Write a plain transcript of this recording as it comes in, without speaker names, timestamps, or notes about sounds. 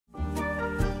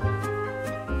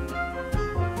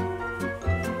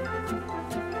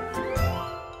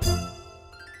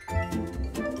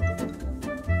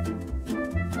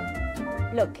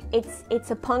look,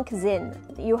 it's a punk zine.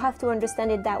 You have to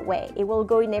understand it that way. It will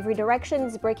go in every direction,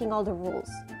 it's breaking all the rules.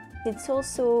 It's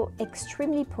also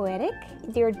extremely poetic.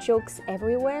 There are jokes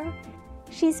everywhere.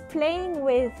 She's playing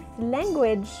with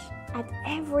language at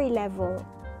every level.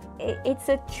 It's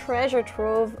a treasure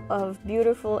trove of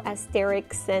beautiful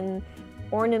asterisks and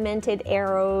ornamented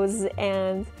arrows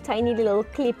and tiny little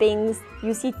clippings.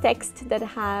 You see text that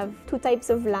have 2 types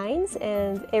of lines,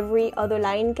 and every other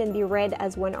line can be read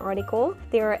as one article.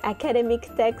 There are academic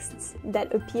texts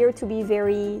that appear to be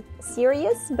very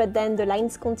serious, but then the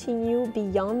lines continue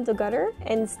beyond the gutter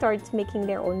and start making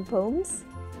their own poems.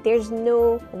 There's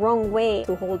no wrong way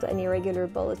to hold an irregular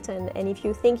bulletin, and if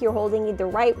you think you're holding it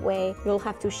the right way, you'll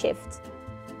have to shift.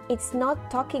 It's not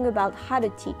talking about how to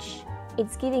teach.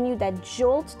 It's giving you that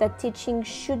jolt that teaching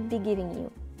should be giving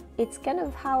you. It's kind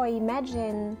of how I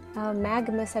imagine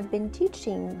Mag must have been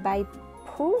teaching, by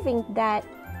proving that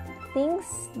things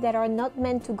that are not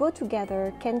meant to go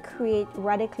together can create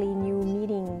radically new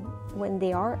meaning when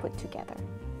they are put together.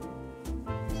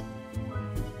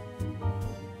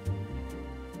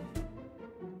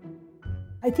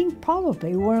 I think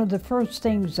probably one of the first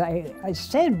things I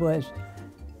said was,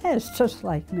 "Yeah, it's just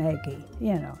like Maggie,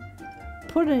 you know,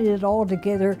 putting it all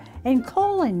together and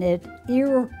calling it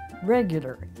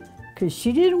irregular, because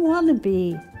she didn't want to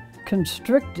be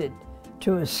constricted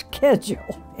to a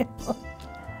schedule. You know?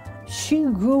 She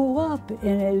grew up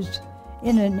in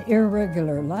an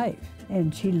irregular life,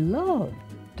 and she loved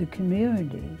the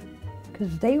community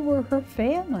because they were her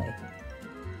family.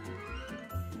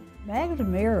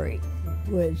 Magdalen Mary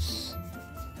was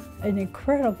an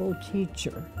incredible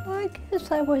teacher. I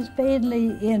guess I was mainly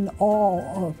in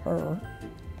awe of her.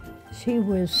 She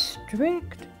was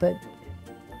strict, but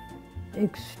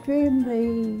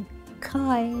extremely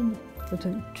kind, with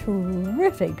a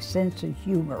terrific sense of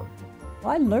humor.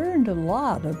 I learned a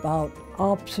lot about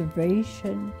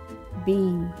observation,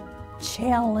 being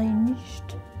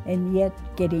challenged, and yet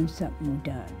getting something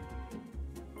done.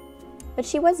 But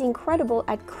she was incredible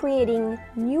at creating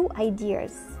new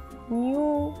ideas,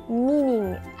 new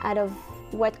meaning out of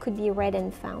what could be read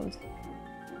and found.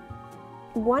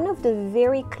 One of the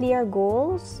very clear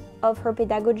goals of her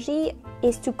pedagogy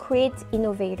is to create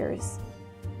innovators.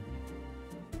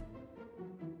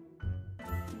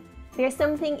 There's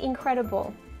something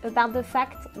incredible about the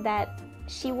fact that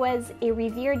she was a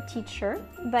revered teacher,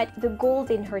 but the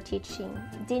gold in her teaching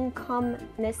didn't come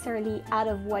necessarily out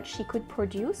of what she could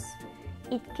produce.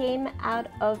 It came out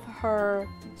of her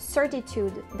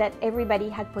certitude that everybody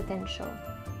had potential.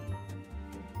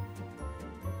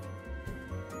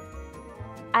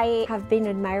 I have been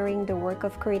admiring the work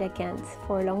of Corita Kent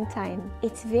for a long time.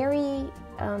 It's very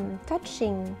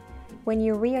touching when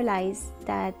you realize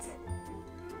that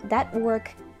that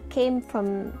work came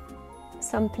from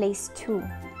someplace too.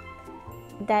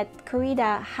 That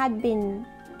Corita had been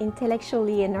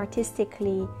intellectually and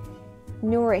artistically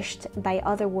nourished by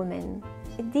other women.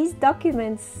 These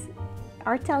documents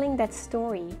are telling that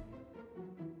story.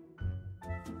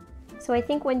 So I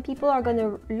think when people are going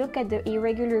to look at the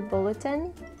irregular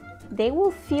bulletin, they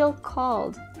will feel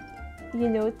called, you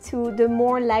know, to the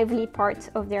more lively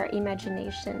part of their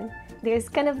imagination. There's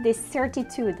kind of this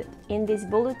certitude in this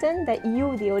bulletin that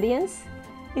you, the audience,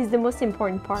 is the most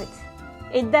important part.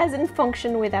 It doesn't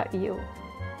function without you.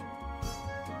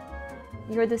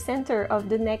 You're the center of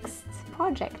the next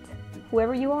project,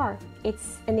 whoever you are.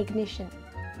 It's an ignition.